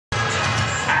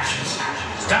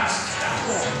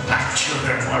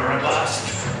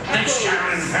shall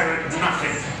inherit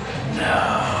nothing. No.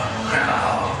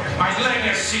 My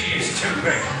legacy is too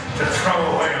big to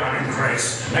throw away on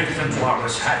Grace. Nathan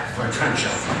Wallace had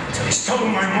potential till he stole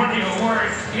my money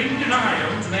away. In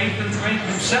denial, Nathan blamed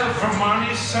himself for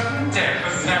Monty's sudden death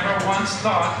and never once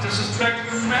thought to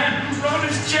suspect the man who wrote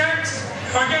his checks.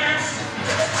 I guess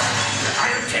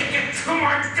I'll take it to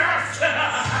my death.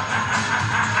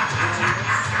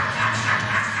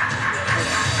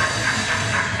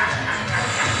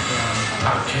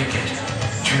 I'll take it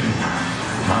to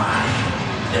my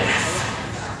death.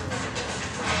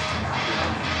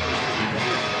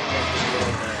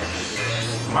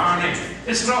 Marnie,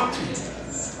 it's not.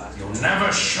 You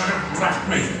never should have left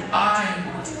me.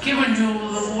 I've given you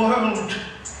the world.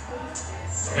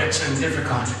 It's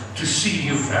difficult to see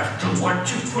you after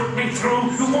what you put me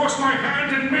through. You forced my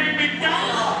hand and made me go.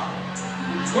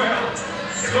 Well,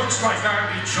 it looks like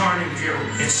I'll be joining you.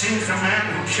 It seems the man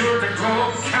who cured the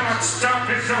globe cannot stop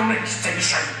his own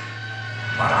extinction.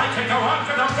 But I can go on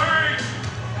to the fight.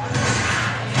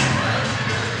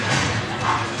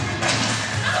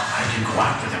 I can go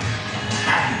out with him.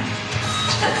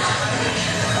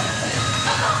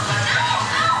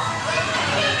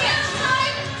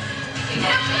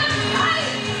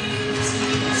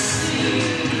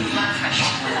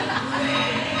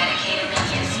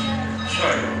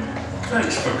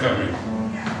 Thanks for coming.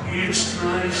 It's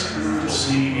nice to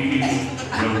see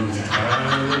young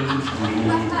child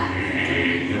blooming.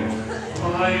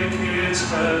 My kids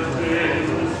have been,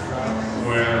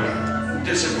 well,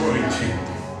 disappointing.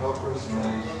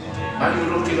 I'm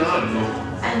looking out for.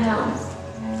 I know.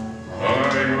 I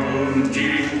own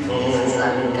Jinko. Just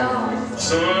let me go.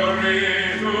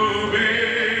 Sorry to be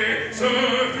so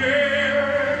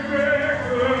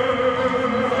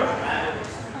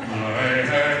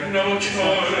no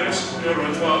choice, you're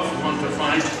a tough one to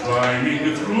find.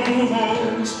 Climbing through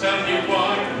holes, tell me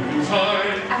what you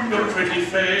hide. Your pretty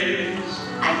face.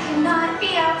 I cannot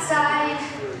be outside.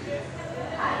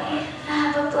 I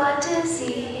have a blood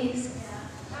disease.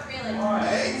 Not really.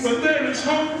 But there is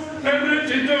hope, an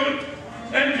antidote,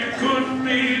 and you could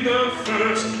be the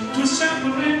first to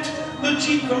sample it. The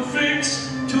Chico fix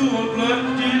to all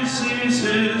blood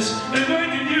diseases. And I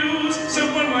can use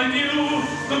someone like you,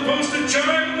 the poster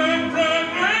child of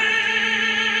progress.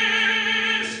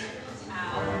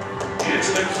 It's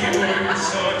the cure,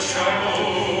 so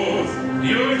shadow.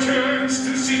 Your chance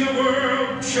to see the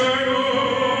world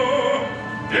shadow.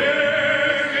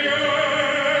 Dare your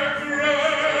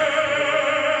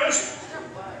grasp.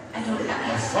 I don't know.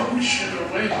 A function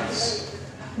awaits.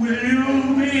 Will you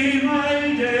be my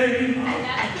day?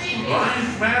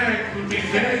 Life back will be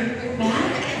there.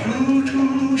 You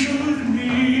two should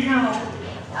meet.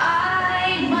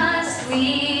 I must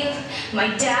leave. My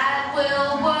dad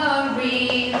will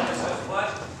worry.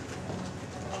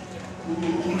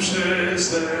 Who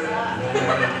says that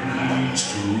needs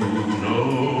to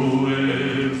know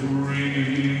everything?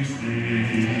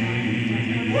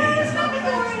 What is not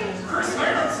authority?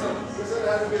 Does it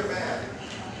have to be a man?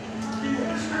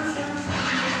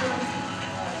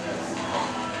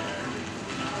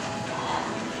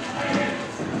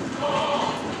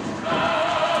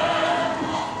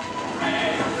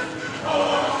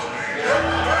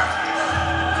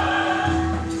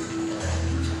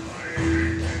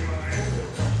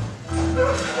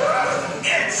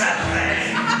 It's a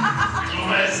thing.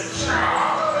 Let's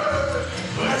try.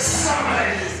 But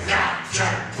somebody's got to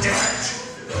do it.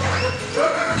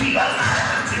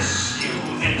 Beyond this you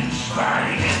inch by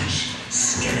inch,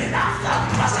 skinning off the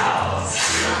muscles.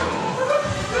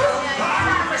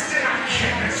 Harvesting a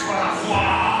kidneys for a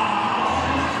wall.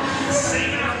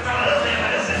 Saving up the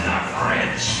livers in the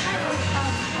fridge.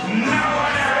 No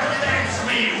one ever thanks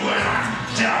me when I'm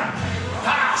done.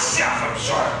 How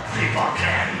self-absorbed people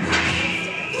can be.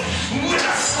 With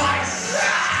a slice, a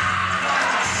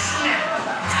snip,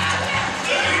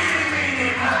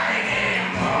 eating my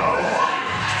emo.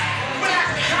 With a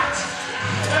cut,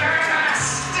 and a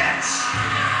stitch,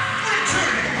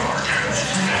 returning organs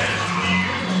as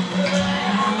new.